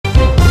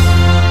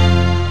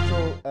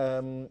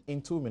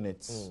in 2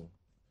 minutes,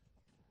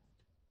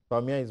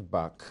 Bawumia is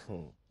back,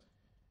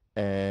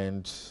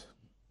 and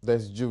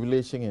there's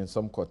jubilation in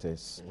some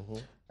quarters,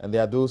 and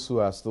there are those who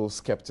are still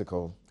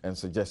skeptical and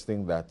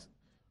suggesting that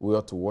we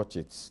ought to watch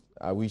it.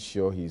 Are we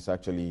sure he's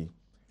actually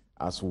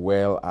as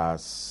well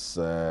as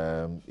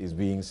is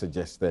being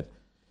suggested?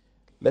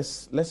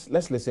 Let's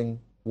listen,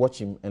 watch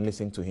him and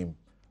listen to him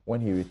when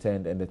he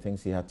returned and the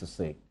things he had to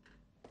say.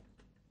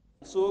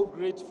 So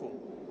grateful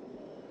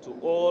to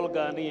all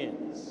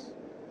Ghanaians,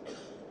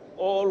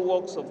 all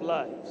walks of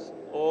life,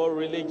 all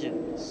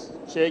religions,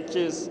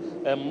 churches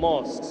and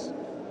mosques,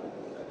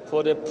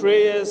 for the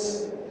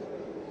prayers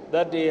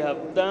that they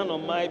have done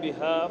on my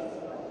behalf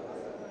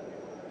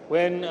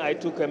when I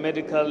took a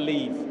medical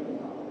leave.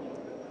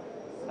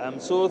 I'm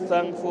so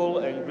thankful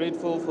and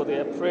grateful for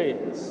their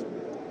prayers,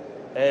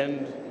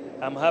 and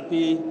I'm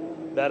happy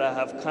that I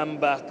have come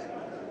back,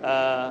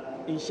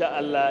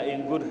 inshallah,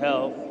 in good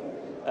health,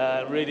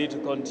 ready to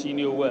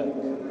continue work.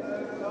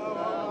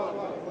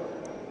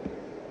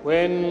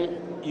 When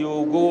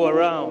you go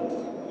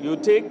around, you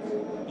take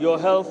your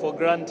health for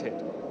granted,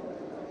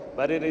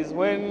 but it is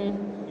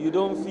when you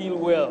don't feel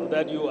well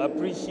that you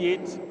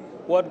appreciate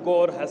what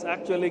God has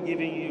actually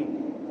given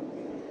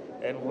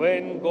you. And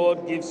when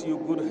God gives you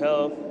good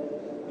health,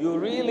 you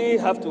really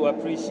have to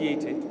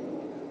appreciate it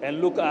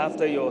and look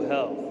after your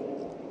health.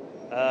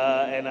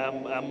 And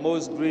I'm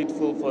most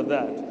grateful for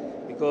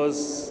that,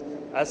 because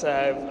as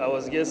I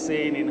was just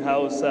saying in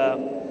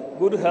Hausa,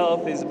 good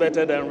health is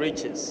better than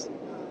riches.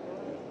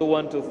 I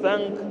want to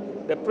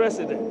thank the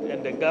President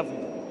and the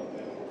government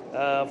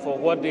for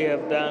what they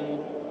have done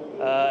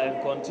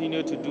and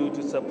continue to do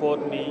to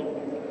support me.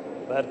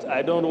 But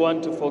I don't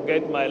want to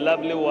forget my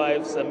lovely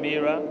wife,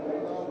 Samira,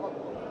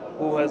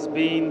 who has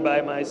been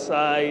by my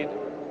side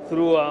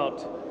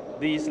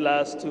throughout these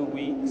last 2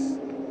 weeks.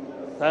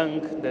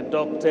 Thank the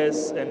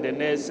doctors and the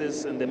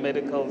nurses and the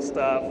medical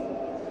staff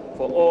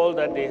for all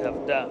that they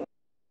have done.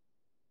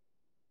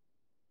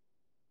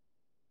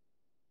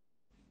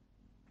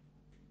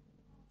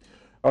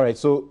 All right,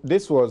 so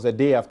this was a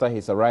day after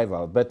his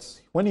arrival,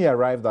 but when he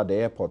arrived at the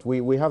airport,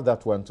 we have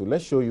that one too.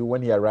 Let's show you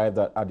when he arrived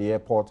at the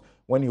airport,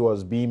 when he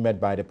was being met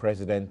by the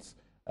president,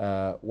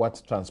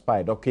 what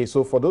transpired. Okay,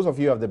 so for those of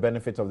you who have the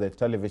benefit of the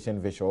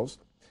television visuals,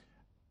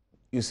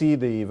 you see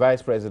the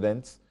vice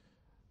president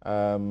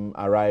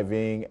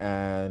arriving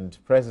and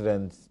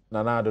President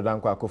Nana Addo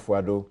Dankwa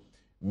Akufo-Addo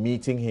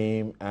meeting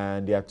him,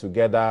 and they are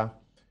together,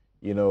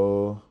 you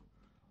know,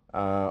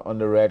 on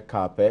the red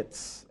carpet,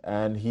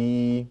 and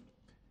he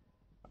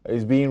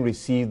is being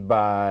received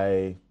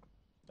by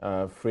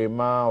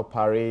Frema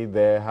Opare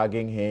there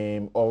hugging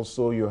him.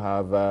 Also, you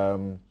have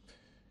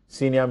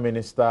senior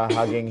minister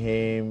hugging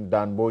him,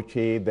 Dan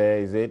Boche there,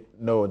 is it?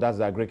 No, that's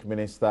the Greek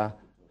minister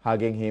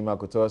hugging him, I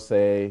could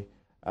say.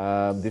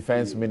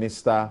 Defense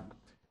minister,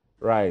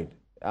 right.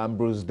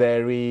 Bruce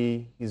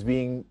Derry, he's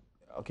being,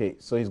 okay,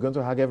 so he's going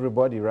to hug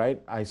everybody, right?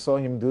 I saw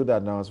him do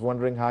that, and I was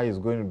wondering how he's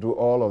going to do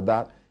all of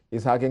that.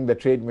 He's hugging the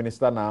trade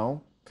minister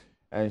now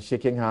and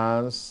shaking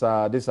hands.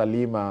 This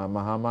Alima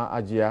Mahama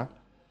Ajia,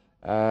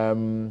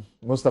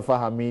 Mustafa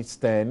Hamid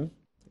Sten.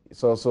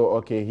 It's also,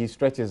 okay, he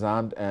stretched his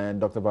hand and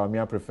Dr.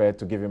 Bawumia preferred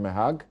to give him a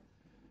hug,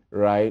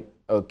 right?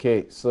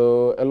 Okay,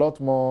 so a lot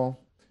more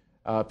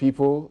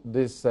people.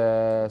 This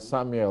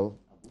Samuel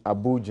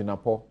Abu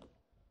Jinapo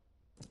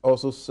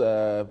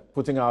also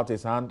putting out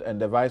his hand, and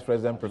the vice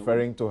president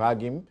preferring to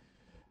hug him,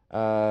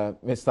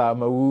 Mr.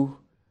 Mawu.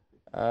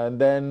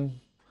 And then,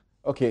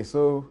 okay,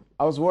 so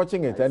I was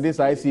watching it, and this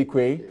IC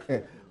Quay,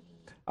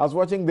 I was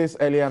watching this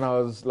earlier, and I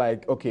was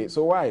like, okay,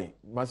 so why?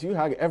 Must you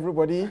hug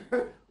everybody?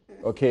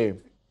 Okay.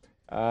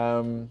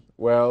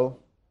 Well,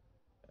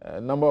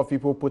 a number of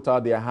people put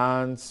out their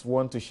hands,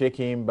 want to shake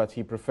him, but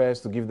he prefers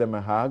to give them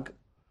a hug.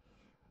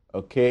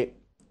 Okay.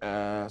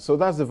 So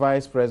that's the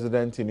vice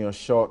president in your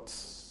shot,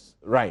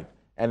 right?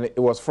 And it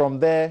was from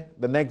there,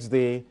 the next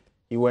day,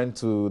 he went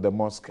to the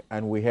mosque,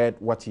 and we heard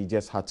what he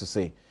just had to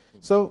say.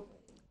 So,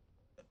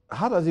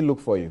 how does it look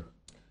for you?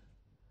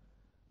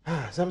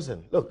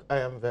 Samson, look, I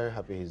am very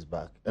happy he's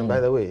back. And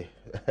by the way,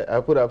 I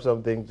put up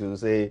something to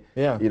say,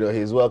 you know,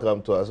 he's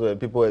welcome to us. When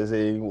people are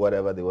saying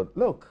whatever they want,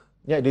 look.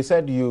 Yeah, they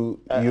said you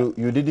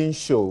didn't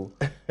show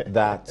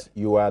that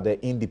you are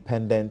the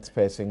independent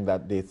person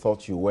that they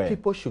thought you were.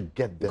 People should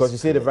get this. Because you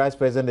say the vice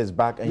president is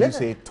back, and you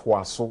say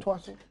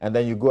Twaso, and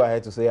then you go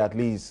ahead to say at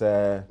least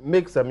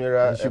make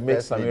Samira. You should make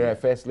Samira a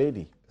first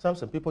lady.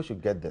 Samson, people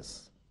should get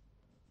this.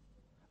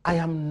 I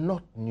am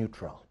not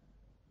neutral.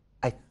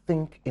 I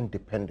think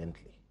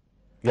independently.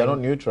 You are not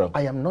neutral.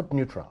 I am not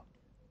neutral.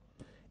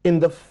 In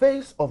the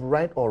face of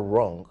right or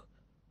wrong,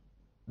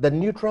 the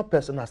neutral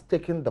person has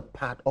taken the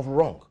part of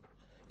wrong.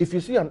 If you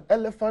see an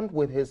elephant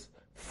with his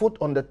foot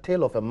on the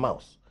tail of a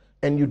mouse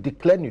and you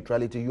declare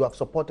neutrality, you have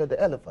supported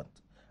the elephant.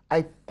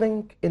 I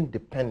think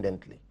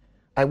independently.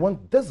 I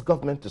want this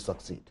government to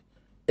succeed.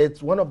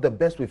 It's one of the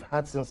best we've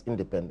had since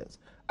independence.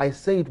 I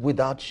say it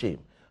without shame.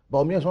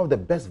 Bawumia is one of the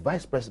best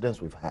vice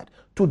presidents we've had.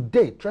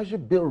 Today, treasury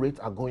bill rates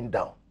are going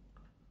down.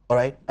 All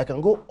right? I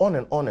can go on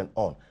and on and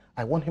on.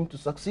 I want him to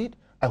succeed.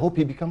 I hope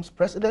he becomes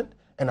president,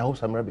 and I hope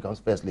Samira becomes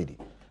first lady.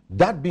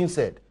 That being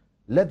said,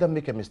 let them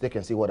make a mistake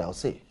and see what I'll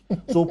say.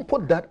 So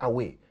put that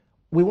away.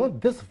 We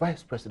want this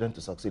vice president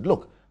to succeed.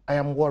 Look, I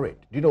am worried.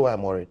 Do you know why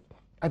I'm worried?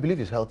 I believe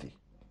he's healthy.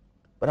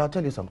 But I'll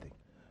tell you something.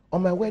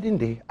 On my wedding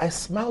day, I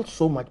smiled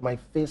so much my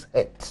face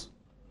hurts.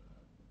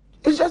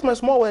 It's just my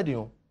small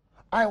wedding.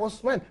 I was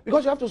smiling.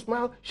 Because you have to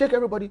smile, shake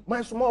everybody.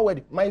 My small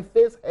wedding, my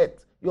face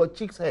hurts. Your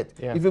cheeks hurt.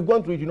 Yeah. If you've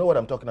gone through it, you know what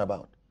I'm talking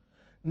about.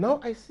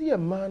 Now I see a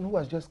man who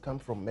has just come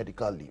from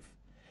medical leave.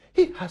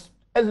 He has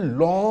a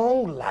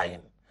long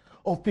line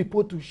of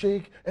people to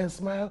shake and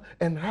smile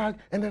and hug,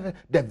 and then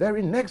the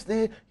very next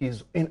day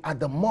he's at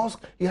the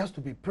mosque. He has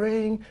to be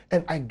praying,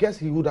 and I guess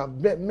he would have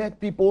met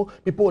people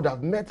would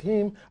have met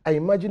him. I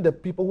imagine the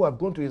people who have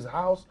gone to his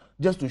house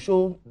just to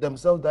show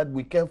themselves that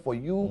we care for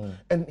you,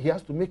 and he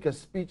has to make a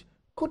speech.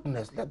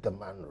 Goodness, let the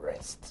man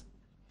rest.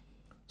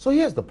 So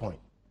here's the point.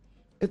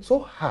 It's so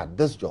hard,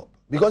 this job,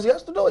 because he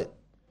has to do it.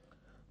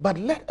 But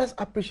let us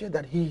appreciate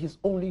that he is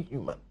only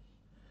human,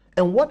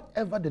 and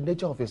whatever the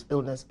nature of his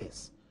illness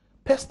is,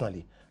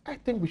 personally, I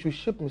think we should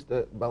ship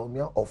Mr.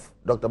 Bawumia off,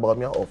 Dr.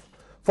 Bawumia off,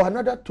 for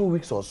another 2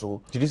 weeks or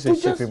so. Did you say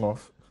ship him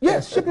off?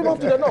 Yes, ship him off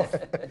to the north.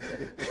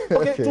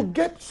 Okay, to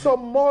get some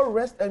more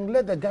rest and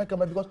let the guy come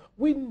back, because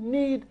we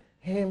need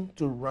him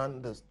to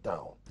run this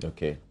down.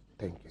 Okay.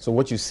 Thank you. So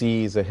what you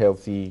see is a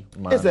healthy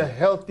man. It's a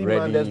healthy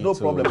man, there's no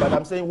problem. But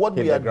I'm saying what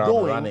we are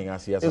doing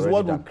is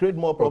what will create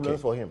more problems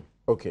for him.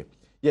 Okay.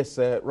 Yes,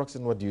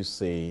 Roxanne, what do you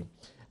say?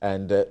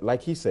 And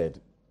like he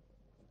said,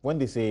 when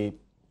they say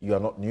you are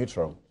not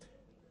neutral,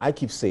 I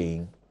keep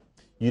saying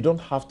you don't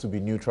have to be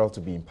neutral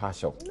to be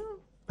impartial.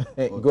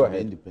 No. Go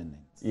ahead.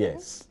 Independent.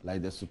 Yes.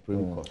 Like the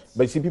Supreme Court.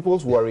 But you see,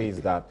 people's worry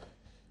is that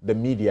the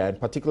media, and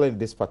particularly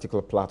this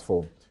particular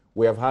platform,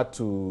 we have had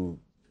to,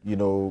 you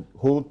know,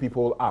 hold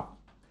people up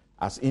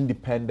as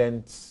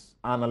independent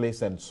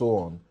analysts and so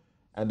on.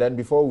 And then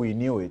before we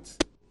knew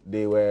it,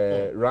 they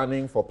were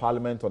running for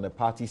parliament on a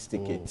party's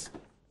ticket.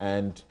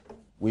 And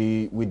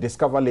we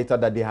discovered later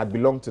that they had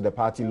belonged to the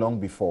party long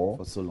before.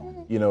 For so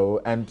long. You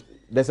know, and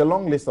there's a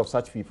long list of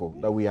such people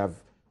that we have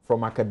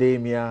from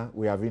academia,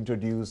 we have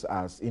introduced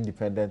as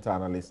independent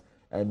analysts.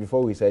 And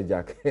before we said,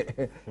 Jack,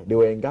 they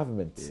were in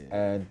government.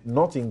 And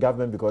not in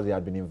government because they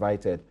had been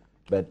invited,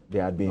 but they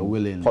had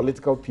been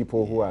political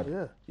people who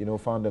had, you know,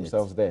 found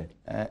themselves there.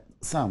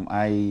 Sam,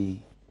 I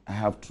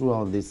have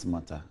throughout this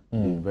matter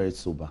been very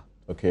sober.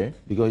 Okay.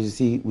 Because you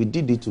see, we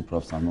did it to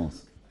Prof.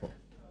 Samuels,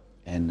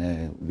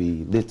 and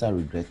we later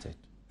regretted.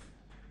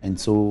 And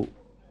so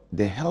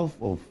the health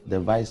of the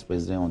vice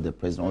president or the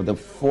president, or the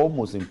four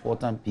most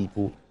important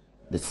people,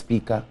 the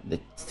speaker, the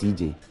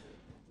CJ,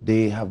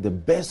 they have the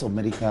best of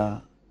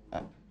medical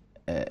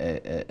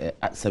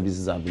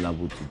services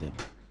available to them.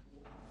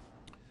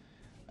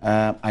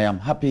 I am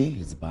happy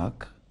he's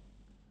back,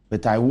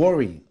 but I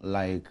worry,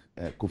 like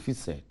Kofi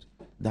said,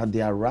 that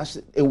they are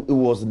rushing. It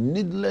was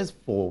needless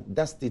for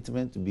that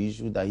statement to be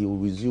issued that he will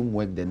resume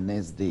work the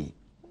next day.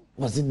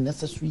 Was it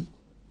necessary?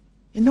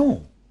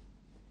 No.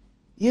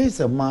 Here is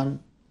a man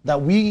that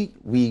we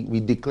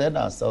declared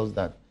ourselves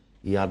that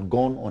he had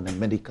gone on a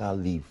medical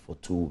leave for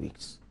 2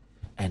 weeks,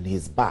 and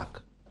he's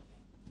back.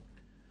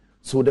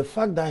 So the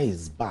fact that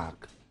he's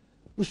back,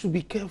 we should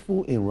be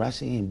careful in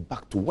rushing him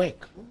back to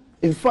work.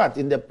 In fact,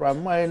 in the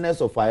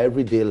primariness of our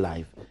everyday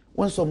life,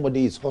 when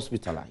somebody is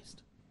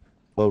hospitalized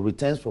or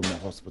returns from the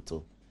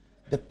hospital,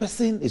 the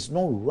person is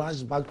not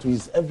rushed back to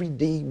his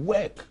everyday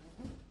work.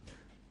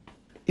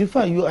 In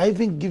fact, you are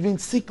even giving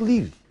sick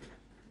leave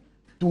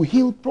to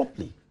heal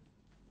properly.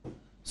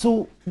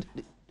 So,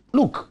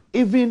 look,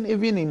 even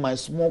in my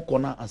small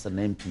corner as an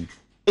MP,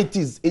 it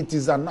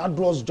is an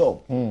arduous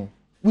job.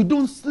 We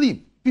don't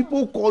sleep.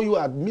 People call you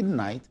at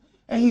midnight,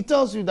 and he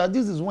tells you that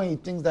this is when he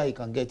thinks that he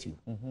can get you.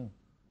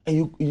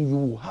 And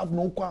you have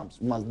no qualms.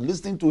 You must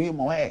listen to him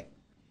or her.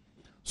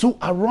 So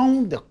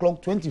around the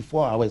clock,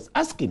 24 hours,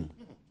 ask him.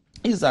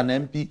 He's an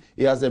MP.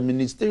 He has a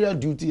ministerial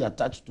duty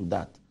attached to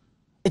that.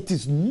 It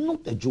is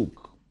not a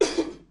joke.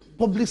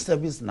 Public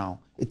service now,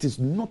 it is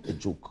not a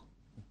joke.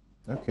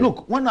 Okay.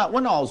 Look, when I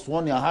was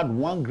sworn in, I had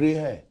one gray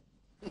hair.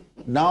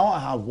 Now I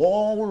have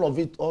all of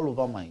it all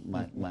over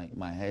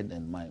my head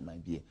and my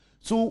beard.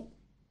 So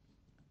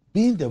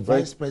being the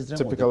vice president,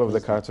 typical of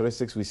the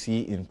characteristics we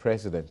see in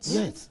presidents.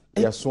 Yes,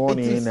 they are sworn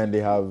in and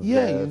they have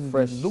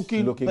fresh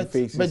looking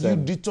faces. But you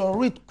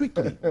deteriorate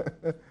quickly.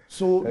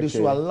 So they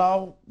should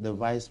allow the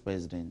vice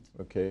president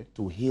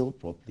to heal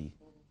properly,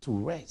 to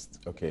rest.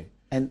 Okay.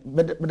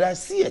 But I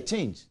see a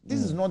change.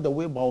 This is not the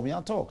way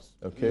Bawumia talks.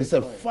 Okay. He's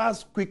a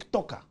fast, quick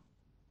talker.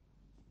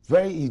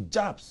 He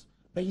jabs,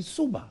 but he's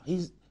sober.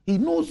 He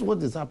knows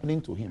what is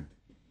happening to him.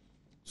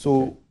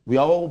 So we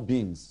are all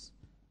beings.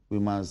 We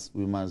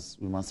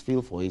must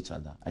feel for each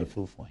other. I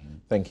feel for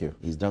him. Thank you.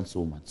 He's done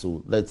so much.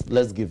 So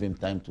let's give him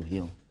time to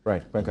heal.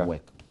 Right,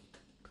 work.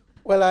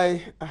 Well,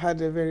 I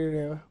had a very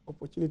rare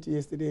opportunity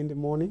yesterday in the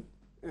morning.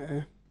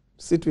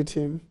 Sit with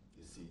him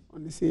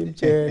on the same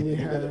chair.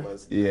 And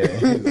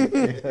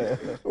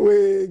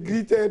we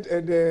greeted,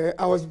 and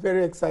I was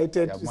very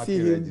excited to see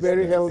him,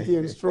 very healthy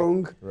and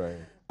strong. Right.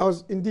 I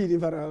was indeed,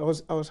 in fact,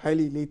 I was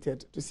highly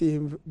elated to see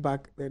him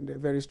back and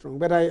very strong.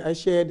 But I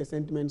share the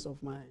sentiments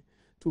of my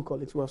two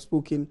colleagues who have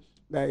spoken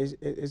that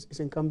it's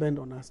incumbent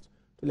on us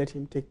to let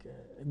him take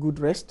a good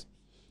rest,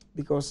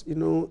 because, you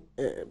know,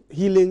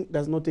 healing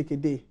does not take a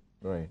day.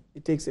 Right.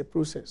 It takes a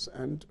process,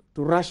 and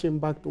to rush him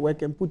back to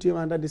work and put him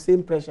under the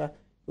same pressure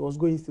he was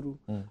going through,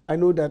 I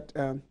know that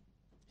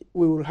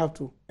we will have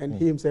to, and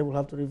he himself will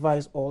have to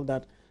revise all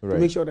that to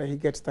make sure that he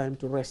gets time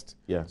to rest,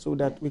 so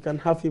that we can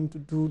have him to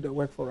do the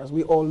work for us.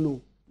 We all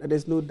know that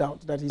there's no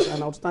doubt that he's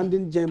an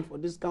outstanding gem for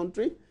this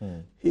country.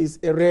 He's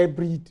a rare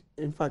breed.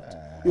 In fact,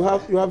 you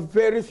have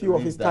very few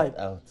of his type,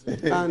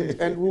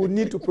 and we will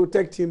need to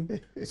protect him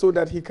so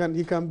that he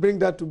can bring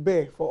that to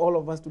bear for all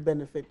of us to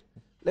benefit.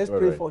 Let's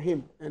pray for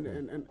him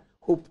and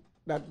hope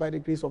that by the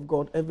grace of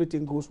God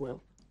everything goes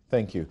well.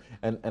 Thank you.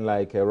 And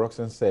like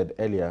Roxanne said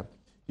earlier,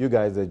 you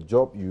guys, the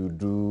job you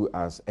do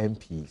as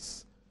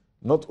MPs,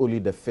 not only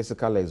the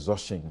physical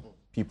exhaustion,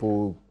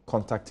 people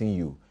contacting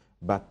you,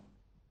 but,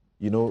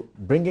 you know,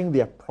 bringing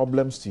their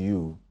problems to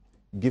you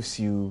gives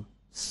you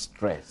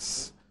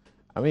stress.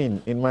 I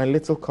mean, in my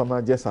little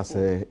corner, just as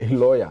a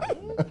lawyer,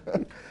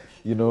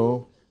 you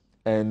know,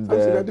 and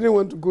I didn't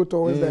want to go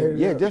towards that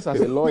area. Yeah, just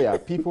as a lawyer,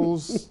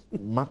 people's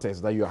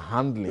matters that you're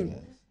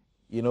handling,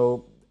 you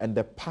know, and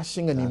the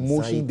passion and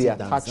emotion they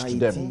attach to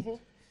them.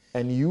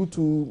 And you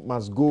too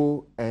must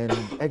go and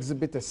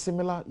exhibit a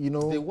similar, you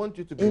know, they want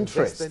you to be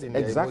interest. invested in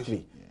their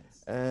Exactly.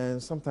 Yes.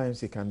 And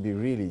sometimes it can be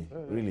really,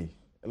 really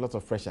a lot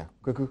of pressure.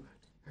 Kuku?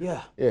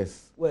 Yeah.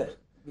 Yes. Well,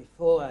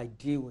 before I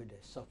deal with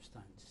the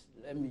substance,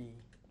 let me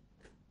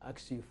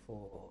ask you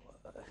for,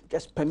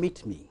 just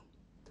permit me,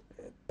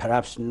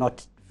 perhaps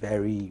not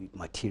very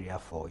material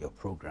for your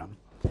program,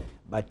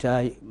 but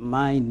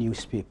my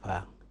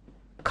newspaper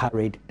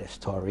carried the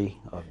story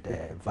of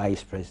the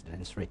vice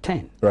president's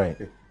return. Right.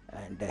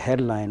 And the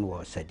headline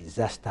was "A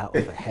Disaster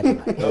of a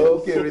Headline."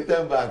 Okay,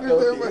 return back.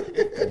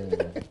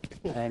 Okay.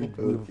 And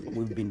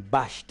we've been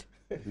bashed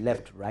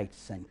left, right,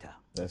 center.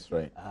 That's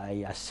right.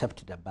 I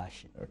accept the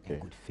bashing in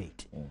good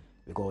faith, Mm.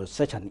 because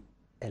such an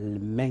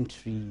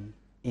elementary,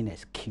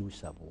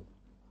 inexcusable,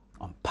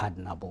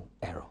 unpardonable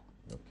error.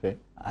 Okay.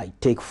 I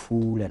take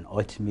full and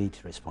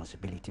ultimate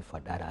responsibility for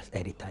that as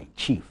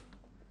editor-in-chief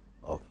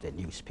of the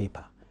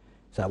newspaper.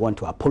 So I want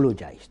to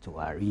apologize to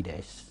our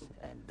readers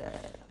and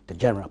the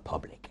general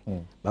public.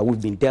 But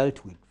we've been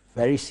dealt with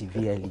very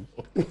severely,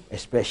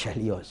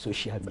 especially on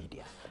social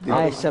media.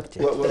 I accept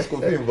it. Was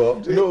Kofi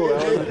involved? No,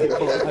 I wasn't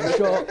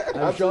involved.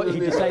 I'm sure he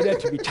decided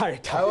to be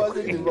charitable. I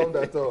wasn't involved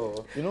at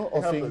all. You know,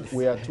 often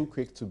we are too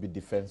quick to be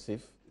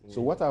defensive.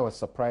 So what I was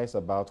surprised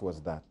about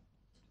was that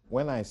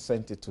when I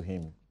sent it to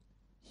him,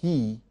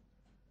 he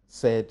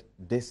said,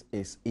 "This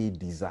is a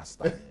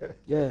disaster."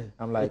 Yeah,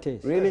 I'm like, it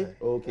is. really?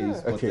 Okay, you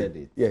spotted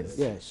it. Yes.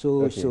 Yeah,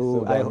 so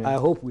that means- I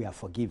hope we are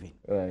forgiven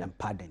Right. and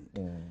pardoned.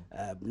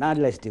 Now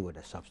let's deal with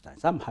the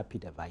substance. I'm happy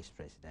the vice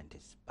president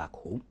is back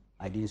home.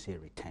 I didn't say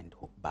returned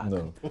home, back.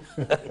 No.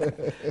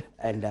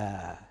 And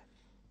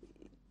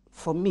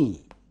for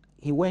me,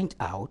 he went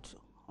out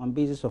on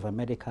basis of a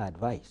medical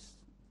advice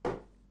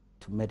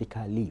to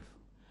medical leave.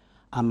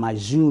 I'm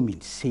assuming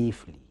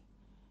safely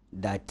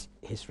that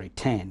his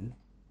return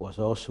was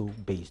also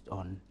based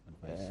on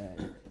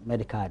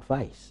medical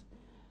advice.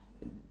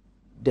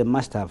 They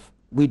must have,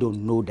 we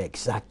don't know the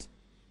exact,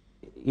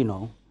 you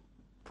know,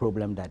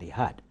 problem that he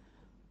had,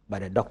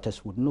 but the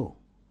doctors would know.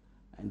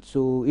 And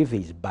so if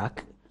he's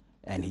back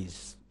and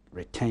he's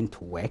returned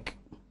to work,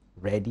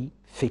 ready,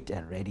 fit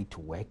and ready to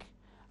work,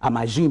 I'm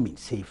assuming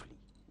safely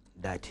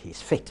that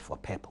he's fit for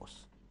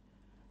purpose.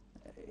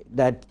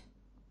 That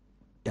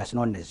does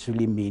not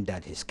necessarily mean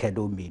that his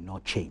schedule may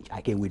not change.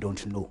 Again, we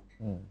don't know.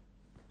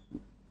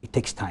 It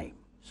takes time.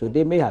 So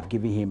they may have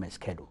given him a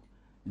schedule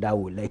that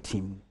will let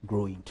him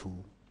grow into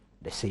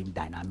the same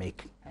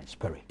dynamic and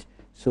spirit.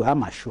 So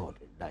I'm assured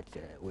that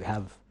we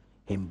have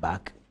him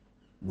back.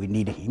 We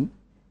need him,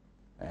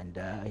 and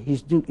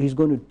he's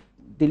going to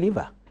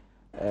deliver.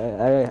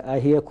 I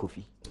hear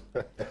Kofi.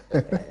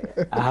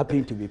 I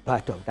happen to be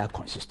part of that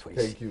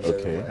constituency. Thank you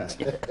very much.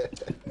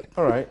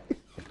 All right.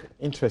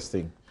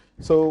 Interesting.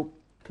 So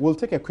we'll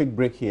take a quick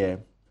break here.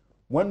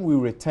 When we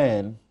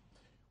return,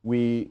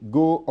 we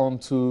go on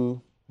to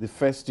the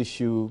first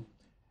issue,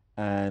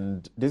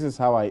 and this is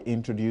how I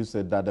introduced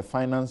it, that the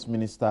finance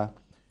minister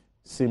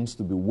seems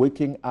to be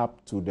waking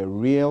up to the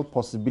real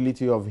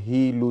possibility of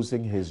he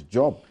losing his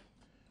job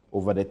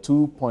over the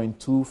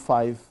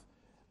 2.25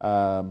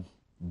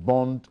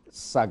 bond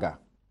saga.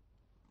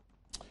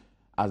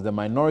 As the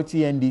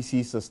minority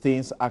NDC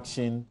sustains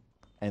action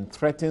and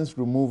threatens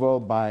removal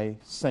by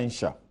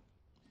censure,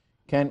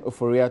 Ken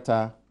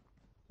Ofori-Atta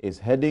is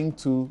heading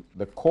to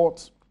the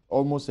court.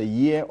 Almost a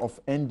year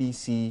of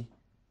NDC,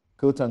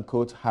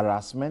 quote-unquote,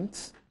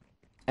 harassment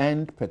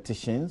and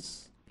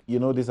petitions. You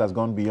know, this has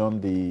gone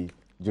beyond the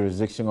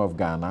jurisdiction of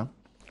Ghana.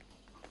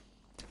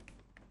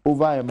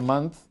 Over a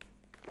month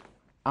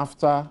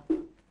after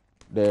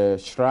the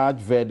Shraj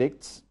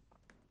verdict,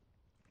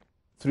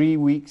 3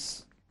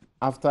 weeks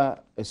after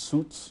a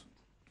suit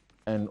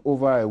and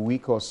over a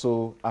week or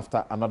so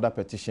after another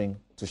petition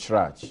to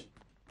Shraj.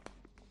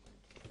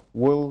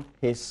 Will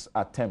his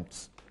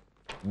attempts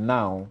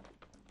now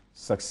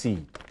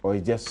succeed, or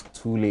is it just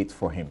too late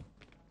for him?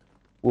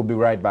 We'll be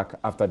right back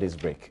after this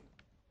break.